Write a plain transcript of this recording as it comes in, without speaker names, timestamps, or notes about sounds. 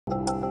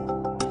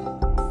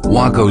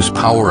Wago's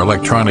power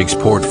electronics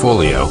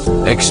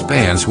portfolio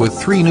expands with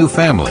 3 new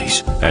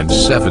families and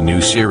 7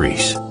 new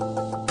series.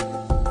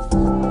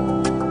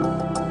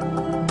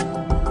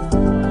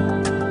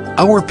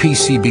 Our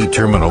PCB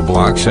terminal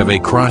blocks have a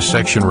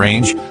cross-section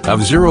range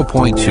of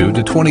 0.2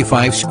 to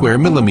 25 square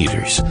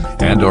millimeters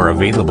and are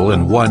available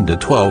in 1 to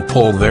 12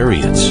 pole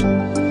variants.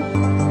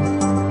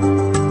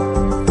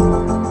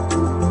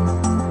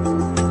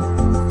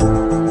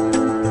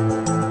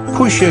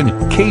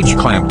 Push-in cage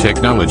clamp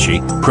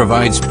technology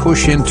provides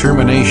push-in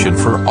termination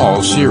for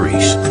all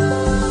series.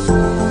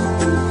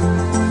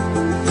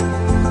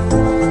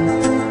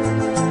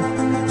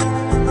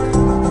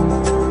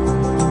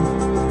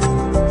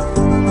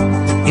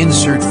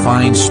 Insert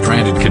fine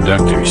stranded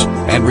conductors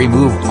and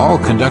remove all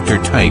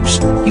conductor types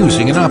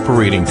using an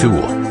operating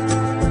tool.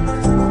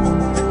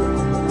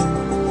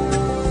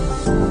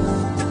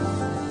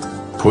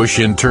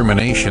 Push-in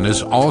termination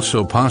is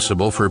also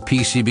possible for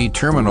PCB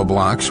terminal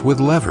blocks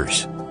with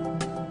levers.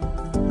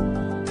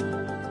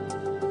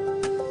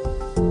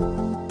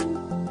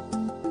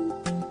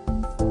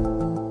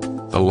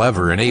 The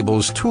lever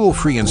enables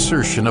tool-free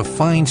insertion of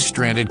fine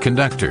stranded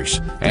conductors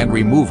and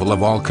removal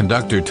of all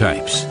conductor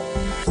types.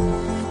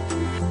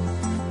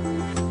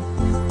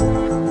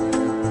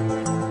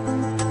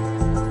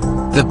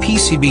 The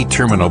PCB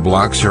terminal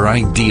blocks are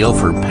ideal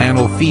for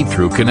panel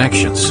feed-through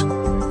connections.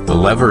 The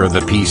lever of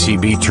the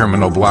PCB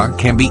terminal block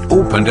can be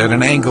opened at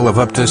an angle of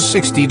up to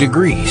 60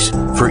 degrees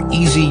for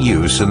easy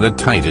use in the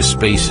tightest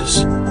spaces.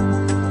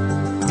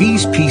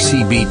 These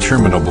PCB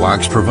terminal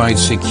blocks provide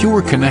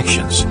secure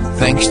connections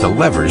thanks to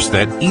levers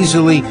that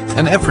easily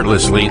and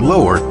effortlessly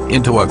lower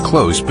into a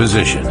closed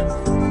position.